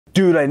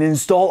Dude, I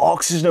installed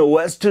Oxygen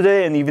OS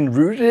today and even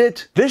rooted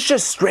it. This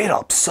just straight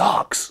up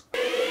sucks.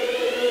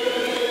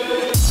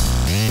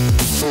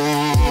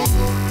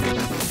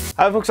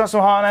 Hi folks, I'm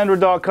on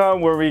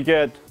Android.com where we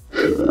get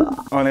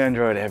on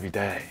Android every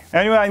day.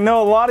 Anyway, I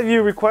know a lot of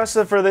you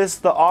requested for this,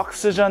 the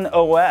Oxygen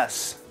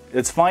OS.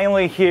 It's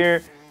finally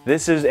here.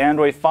 This is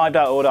Android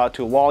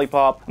 5.0.2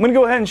 Lollipop. I'm gonna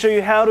go ahead and show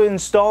you how to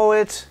install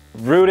it,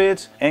 root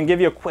it, and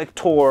give you a quick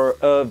tour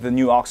of the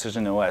new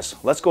Oxygen OS.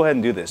 Let's go ahead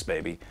and do this,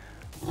 baby.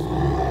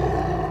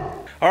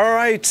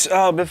 Alright,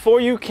 before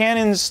you can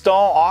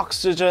install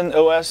Oxygen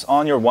OS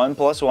on your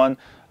OnePlus One,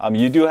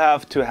 you do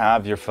have to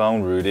have your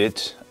phone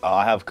rooted.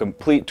 I have a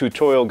complete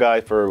tutorial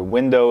guide for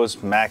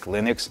Windows, Mac,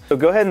 Linux. So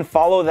go ahead and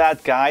follow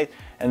that guide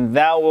and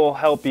that will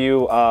help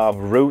you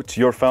root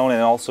your phone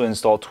and also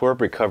install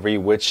Twrp Recovery,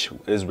 which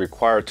is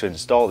required to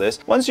install this.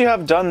 Once you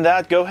have done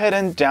that, go ahead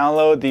and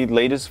download the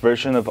latest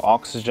version of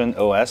Oxygen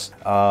OS.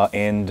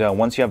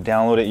 Once you have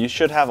downloaded it, you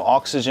should have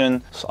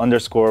Oxygen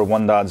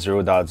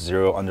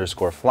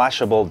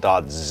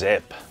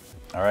 _1.0.0_flashable.zip.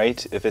 All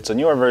right, if it's a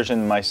newer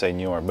version, it might say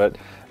newer, but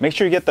make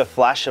sure you get the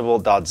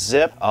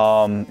flashable.zip.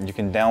 You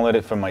can download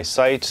it from my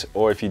site,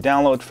 or if you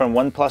download from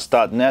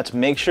oneplus.net,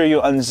 make sure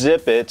you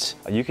unzip it.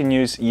 You can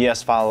use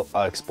ES File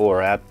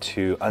Explorer app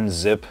to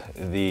unzip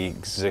the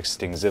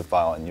existing zip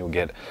file and you'll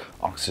get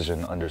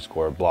Oxygen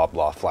 _blah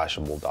blah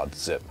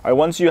flashable.zip. All right,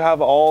 once you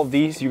have all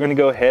these, you're gonna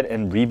go ahead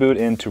and reboot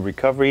into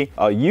recovery.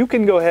 You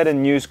can go ahead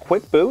and use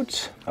quick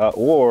boot,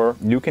 or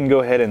you can go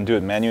ahead and do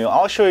it manually.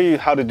 I'll show you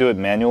how to do it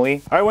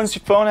manually. All right, once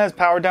your phone has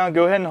power down,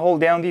 go ahead and hold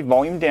down the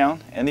volume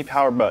down and the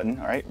power button.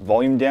 All right,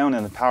 volume down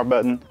and the power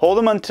button. Hold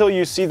them until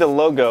you see the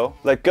logo.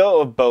 Let go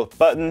of both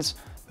buttons.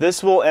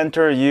 This will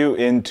enter you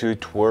into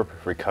Twrp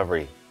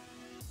Recovery.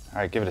 All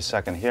right, give it a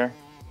second here.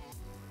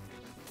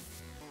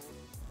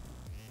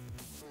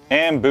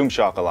 And boom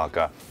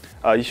shakalaka.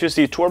 You should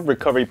see Twrp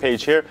Recovery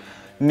page here.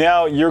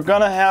 Now you're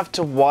gonna have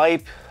to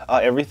wipe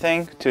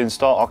everything to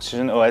install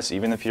Oxygen OS,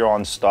 even if you're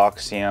on stock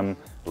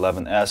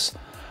CM11S.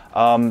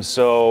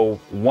 So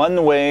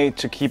one way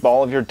to keep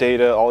all of your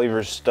data, all of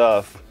your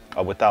stuff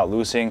without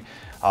losing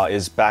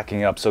is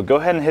backing up. So go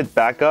ahead and hit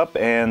backup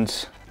and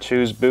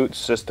choose boot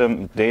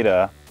system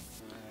data.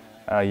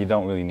 You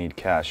don't really need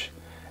cache.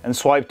 And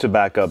swipe to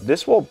backup.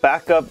 This will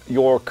back up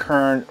your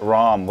current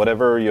ROM,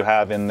 whatever you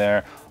have in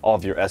there, all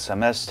of your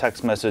SMS,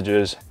 text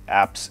messages,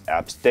 apps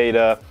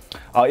data.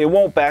 It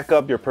won't back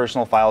up your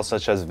personal files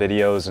such as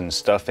videos and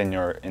stuff in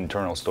your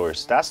internal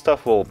storage. That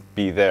stuff will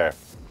be there.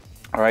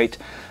 All right.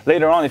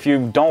 Later on, if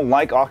you don't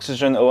like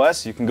Oxygen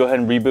OS, you can go ahead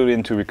and reboot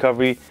into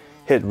recovery,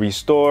 hit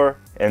restore,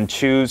 and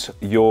choose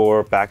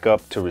your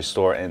backup to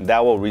restore, and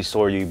that will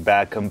restore you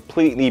back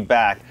completely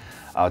back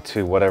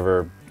to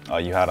whatever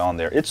you had on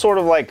there. It's sort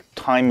of like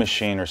Time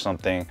Machine or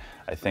something,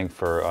 I think,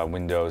 for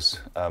Windows.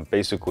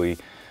 Basically,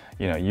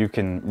 you know, you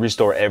can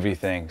restore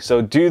everything.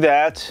 So do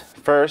that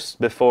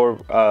first before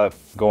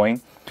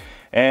going.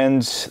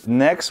 And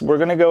next, we're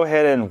gonna go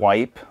ahead and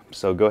wipe.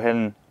 So go ahead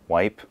and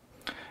wipe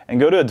and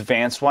go to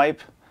advanced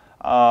wipe.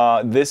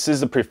 This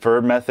is the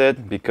preferred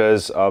method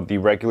because of the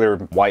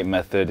regular wipe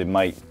method. It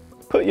might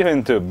put you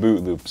into a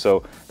boot loop.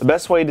 So the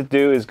best way to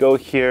do is go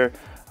here,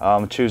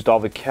 choose all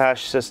the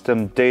cache,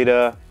 system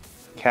data,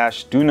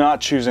 cache. Do not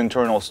choose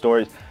internal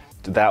storage.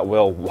 That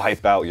will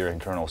wipe out your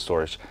internal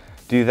storage.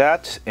 Do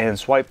that and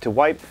swipe to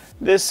wipe.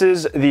 This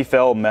is the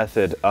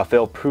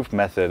fail-proof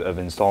method of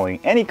installing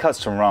any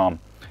custom ROM.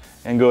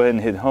 And go ahead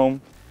and hit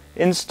home,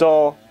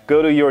 install,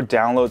 go to your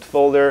download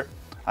folder.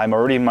 I'm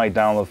already in my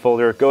download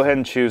folder. Go ahead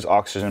and choose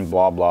Oxygen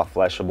blah blah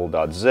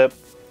flashable.zip.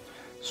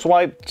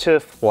 Swipe to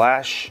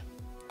flash,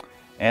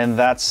 and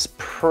that's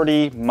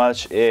pretty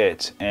much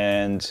it.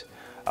 And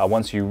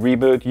once you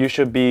reboot, you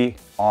should be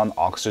on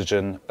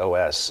Oxygen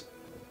OS.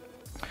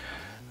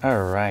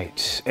 All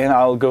right, and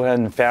I'll go ahead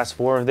and fast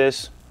forward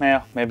this.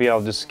 Yeah, maybe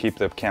I'll just keep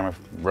the camera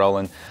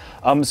rolling.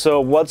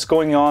 So what's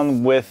going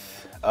on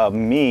with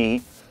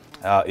me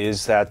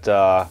is that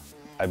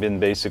I've been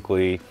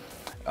basically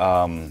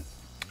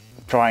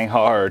trying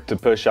hard to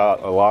push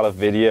out a lot of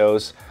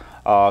videos,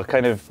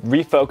 kind of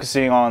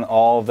refocusing on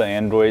all of the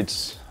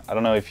Androids. I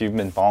don't know if you've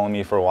been following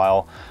me for a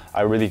while.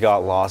 I really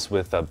got lost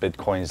with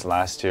Bitcoins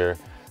last year.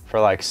 For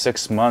like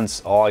 6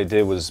 months, all I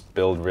did was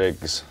build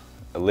rigs,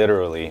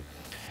 literally.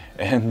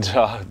 And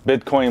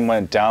Bitcoin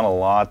went down a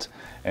lot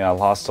and I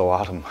lost a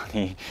lot of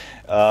money.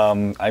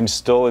 I'm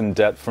still in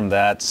debt from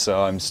that,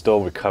 so I'm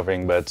still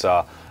recovering, but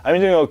I'm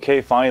doing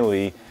okay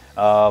finally.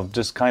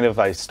 Just kind of,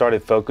 I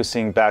started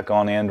focusing back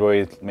on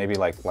Android maybe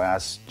like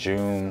last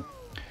June.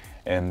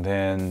 And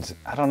then,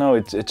 I don't know,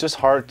 it's just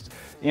hard.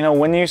 You know,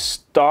 when you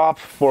stop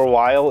for a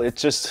while,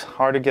 it's just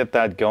hard to get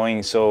that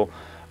going. So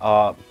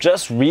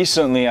just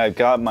recently I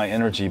got my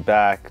energy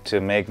back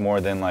to make more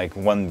than like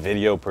 1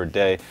 video per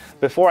day.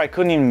 Before I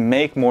couldn't even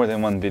make more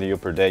than 1 video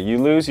per day. You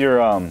lose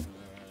your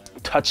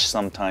touch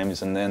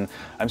sometimes, and then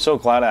I'm so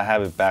glad I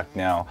have it back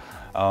now.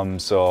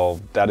 So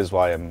that is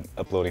why I'm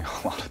uploading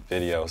a lot of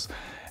videos.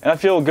 And I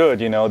feel good,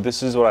 you know,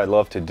 this is what I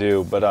love to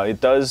do, but it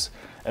does,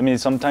 I mean,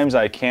 sometimes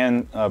I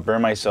can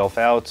burn myself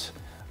out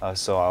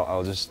so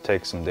I'll just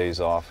take some days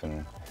off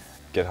and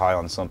get high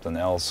on something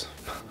else.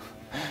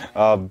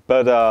 You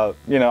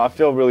know, I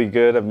feel really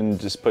good. I've been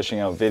just pushing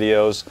out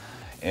videos,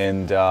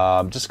 and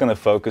I'm just gonna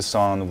focus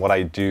on what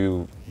I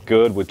do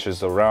good, which is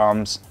the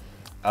ROMs.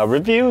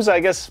 Reviews, I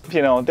guess,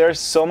 you know, there's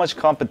so much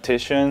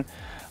competition.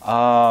 You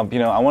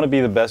know, I want to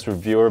be the best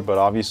reviewer, but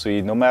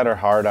obviously, no matter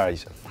how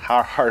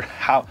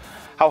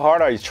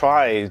hard I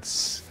try,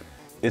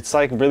 it's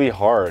like really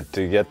hard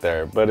to get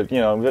there. But you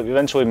know,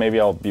 eventually,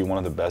 maybe I'll be one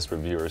of the best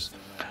reviewers.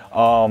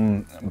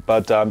 I'm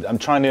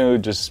trying to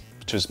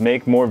just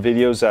make more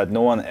videos that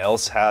no one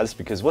else has,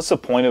 because what's the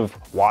point of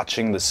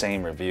watching the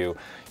same review?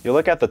 You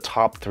look at the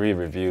top 3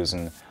 reviews,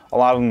 and a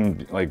lot of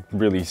them like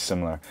really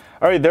similar.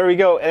 All right, there we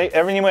go.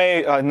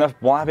 Anyway, enough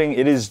blabbing.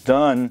 It is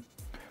done.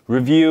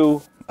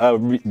 Review,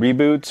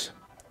 reboot.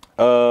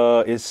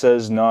 It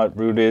says not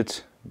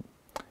rooted.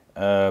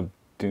 Well,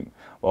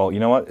 you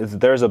know what?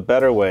 There's a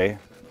better way.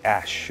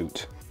 Ah,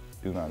 shoot.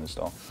 Do not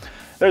install.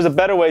 There's a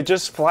better way.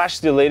 Just flash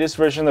the latest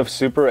version of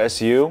Super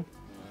SU,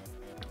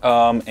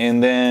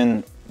 and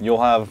then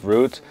you'll have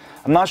root.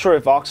 I'm not sure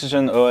if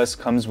Oxygen OS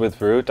comes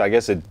with root. I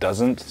guess it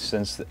doesn't,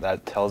 since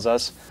that tells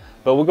us.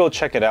 But we'll go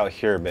check it out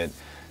here a bit.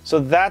 So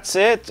that's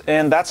it,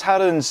 and that's how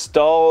to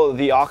install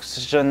the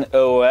Oxygen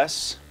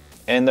OS.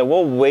 And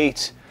we'll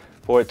wait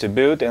for it to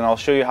boot, and I'll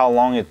show you how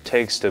long it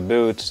takes to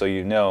boot, so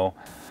you know.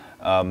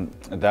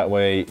 That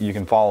way you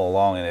can follow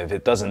along, and if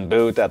it doesn't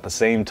boot at the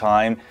same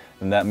time,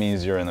 then that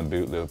means you're in a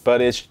boot loop. But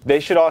they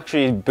should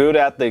actually boot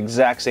at the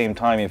exact same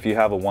time if you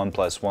have a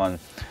OnePlus One.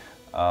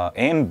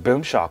 And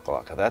boom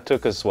shakalaka, that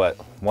took us what,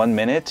 1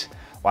 minute?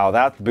 Wow,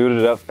 that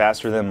booted up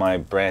faster than my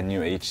brand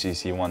new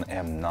HTC One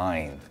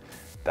M9.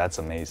 That's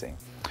amazing.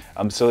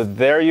 So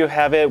there you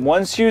have it.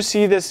 Once you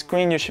see this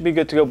screen, you should be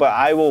good to go, but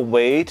I will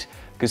wait,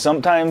 because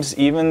sometimes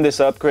even this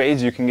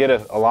upgrades, you can get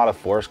a lot of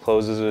force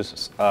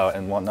closes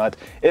and whatnot.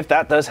 If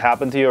that does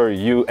happen to you, or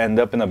you end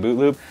up in a boot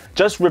loop,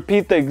 just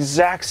repeat the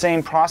exact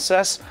same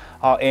process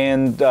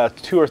and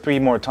 2 or 3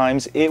 more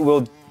times. It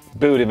will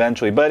boot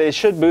eventually, but it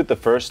should boot the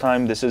first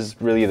time. This is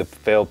really the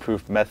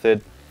fail-proof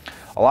method.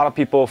 A lot of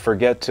people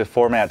forget to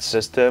format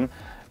system,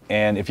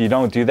 and if you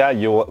don't do that,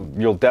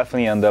 you'll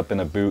definitely end up in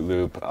a boot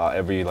loop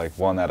every like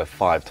 1 out of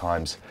 5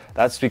 times.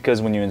 That's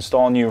because when you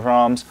install new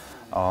ROMs,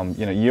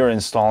 you know, you're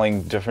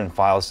installing different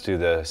files to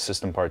the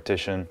system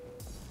partition,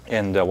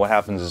 and what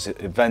happens is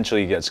it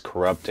eventually gets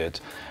corrupted.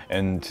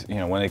 And you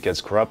know, when it gets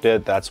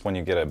corrupted, that's when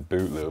you get a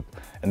boot loop.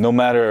 And no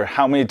matter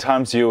how many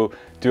times you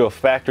do a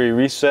factory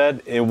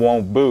reset, it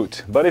won't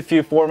boot. But if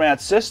you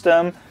format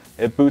system,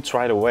 it boots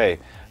right away.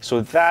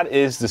 So that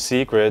is the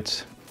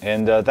secret,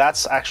 and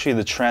that's actually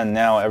the trend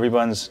now.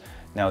 Everyone's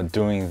now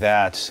doing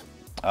that.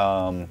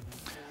 I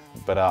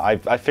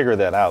figured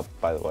that out,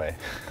 by the way.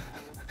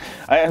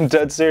 I am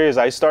dead serious.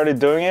 I started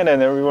doing it,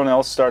 and everyone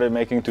else started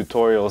making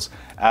tutorials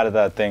out of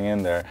that thing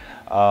in there.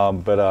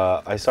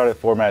 I started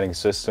formatting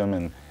system,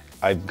 and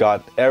I've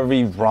got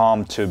every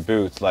ROM to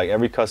boot, like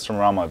every custom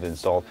ROM I've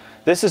installed.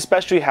 This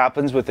especially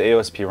happens with the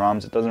AOSP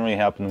ROMs. It doesn't really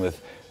happen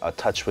with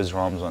TouchWiz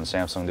ROMs on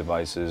Samsung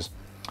devices.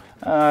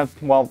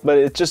 But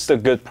it's just a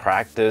good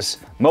practice.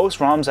 Most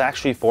ROMs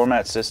actually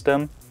format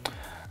system,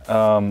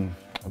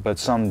 but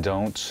some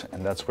don't,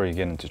 and that's where you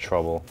get into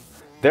trouble.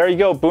 There you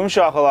go, boom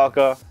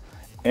shakalaka.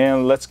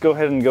 And let's go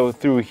ahead and go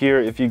through here.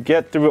 If you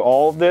get through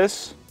all of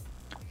this,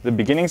 the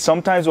beginning,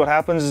 sometimes what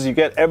happens is you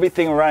get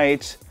everything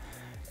right,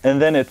 and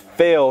then it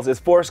fails. It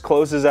force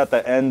closes at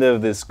the end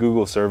of this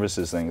Google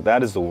services thing.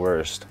 That is the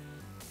worst.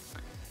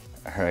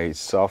 All right,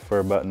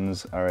 software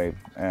buttons. All right,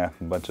 a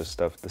bunch of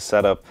stuff. The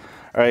setup.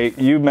 All right,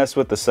 you mess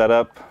with the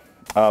setup.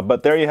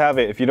 But there you have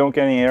it. If you don't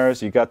get any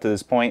errors, you got to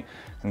this point,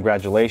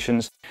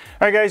 congratulations.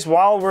 All right, guys,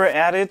 while we're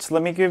at it,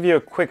 let me give you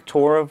a quick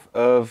tour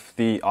of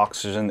the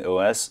Oxygen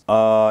OS.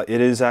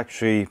 It is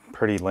actually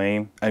pretty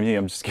lame. I mean,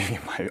 I'm just giving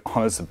you my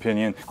honest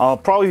opinion.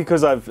 Probably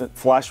because I've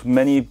flashed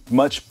many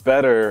much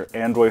better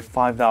Android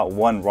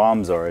 5.1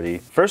 ROMs already.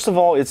 First of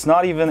all, it's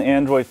not even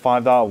Android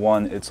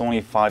 5.1, it's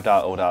only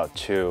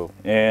 5.0.2.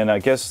 And I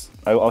guess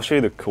I'll show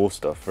you the cool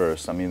stuff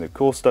first. I mean, the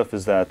cool stuff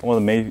is that one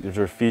of the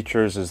major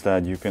features is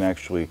that you can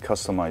actually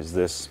customize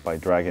this by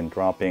drag and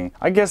dropping.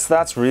 I guess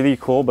that's really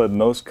cool, but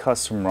most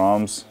custom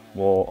ROMs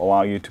will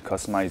allow you to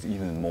customize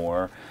even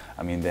more.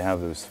 I mean, they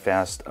have those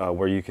fast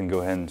where you can go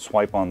ahead and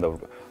swipe on the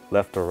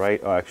left or right.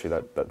 Oh,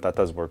 actually, that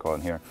does work on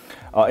here.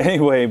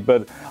 Anyway,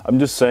 but I'm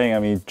just saying, I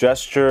mean,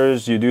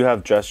 gestures, you do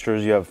have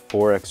gestures. You have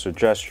 4 extra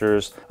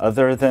gestures.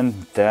 Other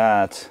than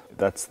that,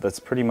 that's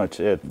pretty much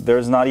it.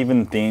 There's not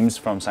even themes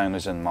from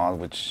CyanogenMod,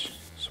 which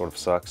sort of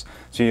sucks.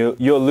 So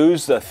you'll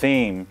lose the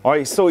theme. All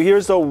right, so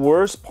here's the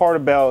worst part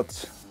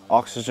about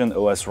Oxygen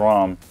OS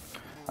ROM.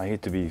 I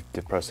hate to be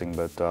depressing,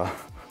 but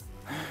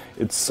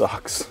it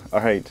sucks.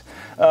 All right,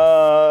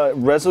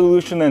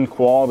 resolution and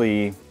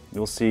quality.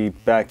 You'll see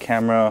back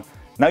camera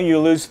Now you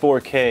lose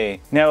 4K.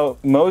 Now,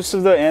 most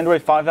of the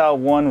Android 5.1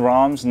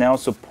 ROMs now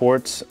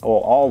supports,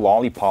 or all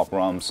Lollipop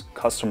ROMs,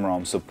 custom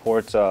ROMs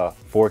support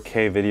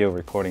 4K video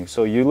recording.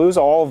 So you lose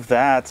all of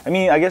that. I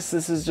mean, I guess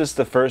this is just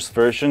the first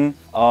version,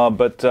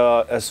 but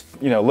as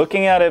you know,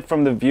 looking at it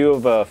from the view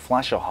of a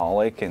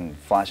flashaholic and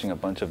flashing a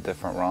bunch of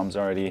different ROMs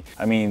already,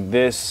 I mean,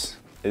 this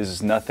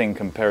is nothing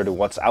compared to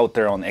what's out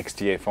there on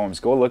XDA forums.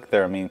 Go look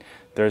there. I mean,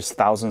 there's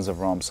thousands of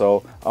ROMs.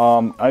 So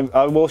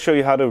I will show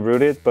you how to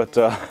root it, but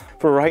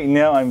for right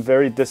now, I'm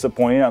very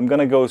disappointed. I'm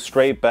gonna go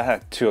straight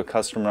back to a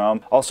custom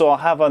ROM. Also, I'll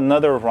have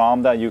another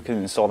ROM that you can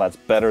install that's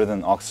better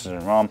than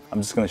Oxygen ROM.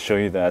 I'm just gonna show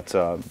you that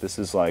this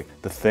is like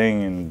the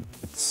thing, and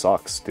it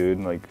sucks, dude.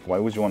 Like, why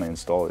would you want to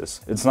install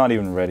this? It's not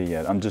even ready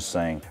yet. I'm just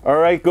saying. All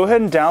right, go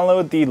ahead and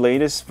download the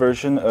latest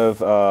version of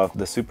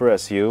the Super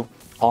SU.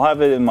 I'll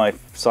have it in my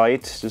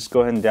site. Just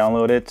go ahead and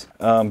download it.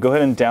 Go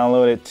ahead and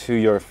download it to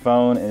your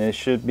phone, and it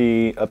should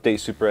be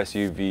Update Super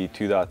SU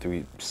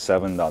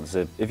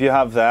v2.37.zip. If you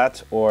have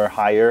that or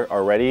higher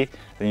already,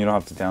 then you don't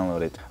have to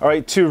download it. All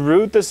right, to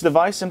root this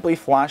device, simply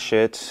flash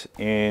it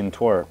in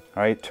Twrp.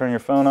 All right, turn your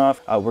phone off.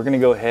 We're gonna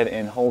go ahead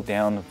and hold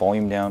down,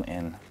 volume down,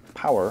 and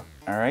power.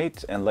 All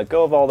right, and let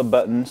go of all the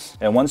buttons.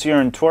 And once you're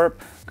in Twrp,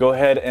 go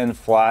ahead and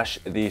flash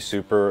the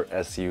Super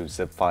SU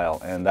zip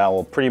file, and that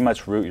will pretty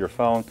much root your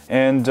phone.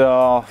 And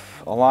a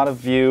lot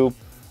of you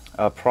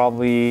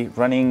probably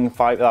running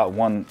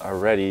 5.1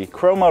 already.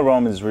 Chroma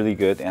ROM is really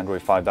good,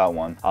 Android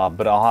 5.1,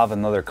 but I'll have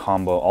another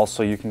combo.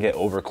 Also, you can get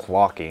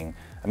overclocking.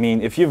 I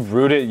mean, if you've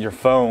rooted your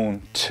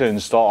phone to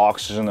install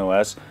Oxygen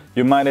OS,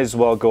 you might as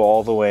well go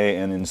all the way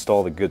and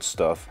install the good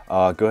stuff.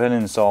 Go ahead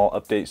and install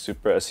Update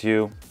Super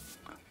SU.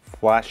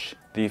 Flash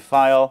the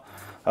file.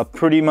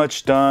 Pretty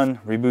much done.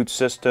 Reboot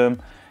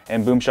system,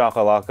 and boom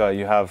shakalaka,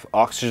 you have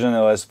Oxygen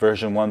OS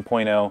version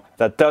 1.0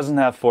 that doesn't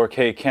have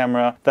 4K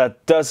camera,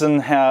 that doesn't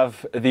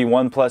have the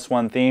OnePlus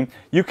One theme.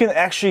 You can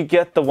actually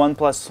get the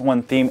OnePlus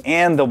One theme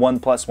and the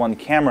OnePlus One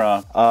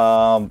camera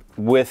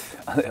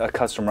with a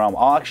custom ROM.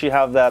 I'll actually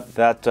have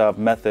that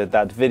method,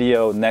 that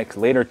video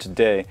later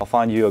today. I'll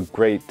find you a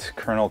great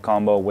kernel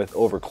combo with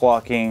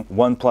overclocking,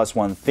 OnePlus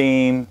One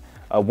theme,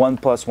 a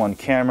OnePlus One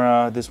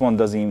camera. This one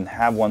doesn't even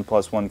have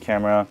OnePlus One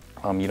camera.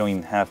 You don't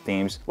even have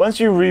themes. Once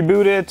you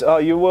reboot it,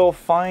 you will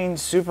find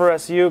Super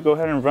SU. Go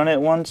ahead and run it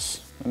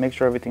once. Make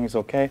sure everything is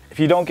okay. If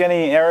you don't get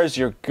any errors,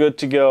 you're good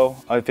to go.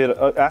 If it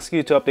asks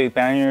you to update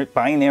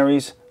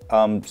binaries,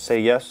 say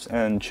yes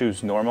and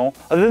choose normal.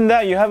 Other than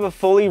that, you have a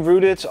fully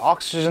rooted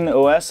Oxygen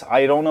OS.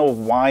 I don't know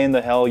why in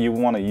the hell you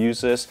want to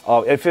use this.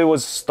 If it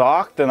was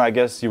stock, then I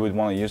guess you would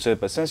want to use it.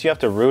 But since you have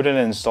to root it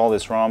and install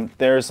this ROM,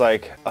 there's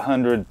like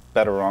 100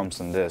 better ROMs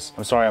than this.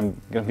 I'm sorry, I'm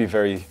gonna be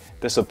very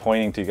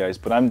disappointing to you guys,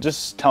 but I'm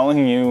just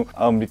telling you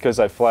because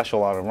I flash a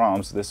lot of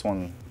ROMs, this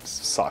one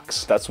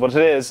sucks. That's what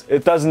it is.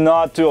 It does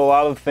not do a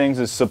lot of things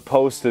it's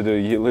supposed to do.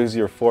 You lose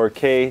your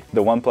 4K,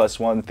 the OnePlus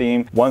One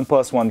theme,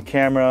 OnePlus One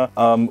camera.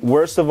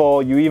 Worst of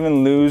all, you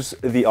even lose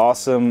the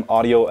awesome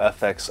Audio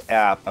FX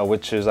app,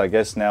 which is, I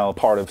guess, now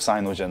part of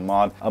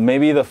CyanogenMod.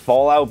 Maybe the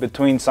fallout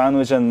between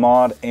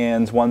CyanogenMod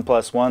and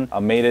OnePlus One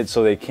made it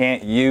so they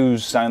can't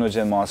use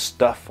CyanogenMod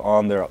stuff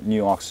on their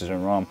new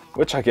Oxygen ROM,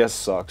 which I guess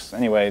sucks.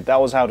 Anyway,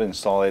 that was how to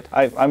install it.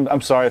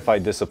 I'm sorry if I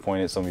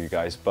disappointed some of you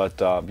guys, but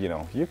you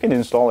know, you can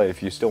install it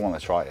if you still want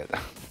to try it.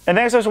 And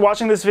thanks for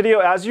watching this video.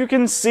 As you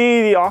can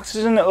see, the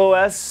Oxygen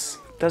OS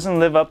doesn't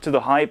live up to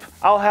the hype.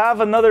 I'll have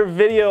another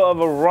video of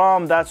a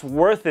ROM that's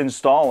worth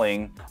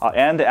installing.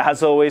 And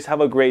as always, have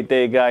a great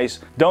day, guys.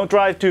 Don't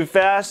drive too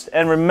fast,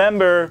 and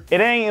remember,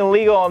 it ain't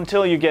illegal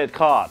until you get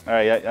caught. All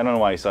right, I don't know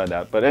why I said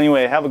that, but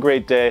anyway, have a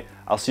great day.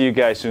 I'll see you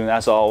guys soon.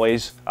 As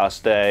always, I'll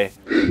stay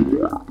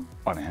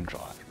on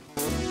Android.